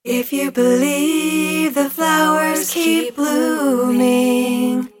If you believe the flowers keep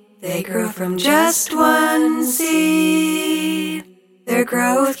blooming, they grow from just one seed. Their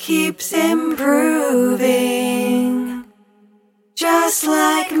growth keeps improving. Just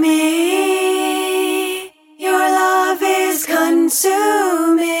like me, your love is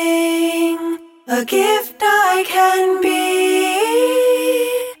consuming. A gift I can be.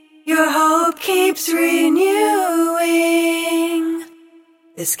 Your hope keeps renewing.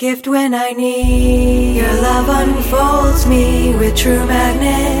 This gift when I need. Your love unfolds me with true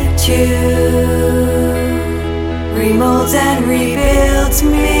magnitude. Remolds and rebuilds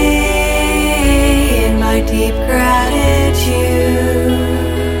me in my deep gratitude.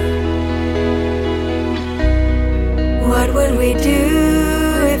 What would we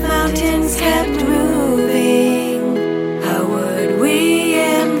do if mountains kept moving? How would we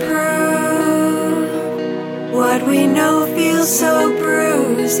improve? What we know feels so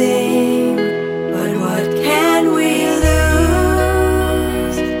bruising, but what can we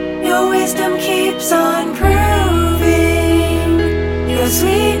lose? Your wisdom keeps on proving, your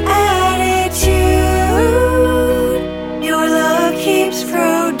sweet attitude, your love keeps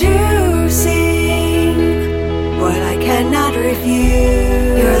producing what I cannot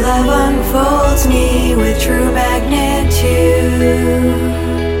refuse. Your love unfolds me with true magnitude,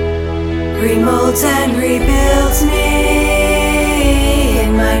 remolds and rebuilds me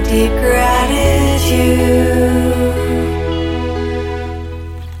in my deep gratitude.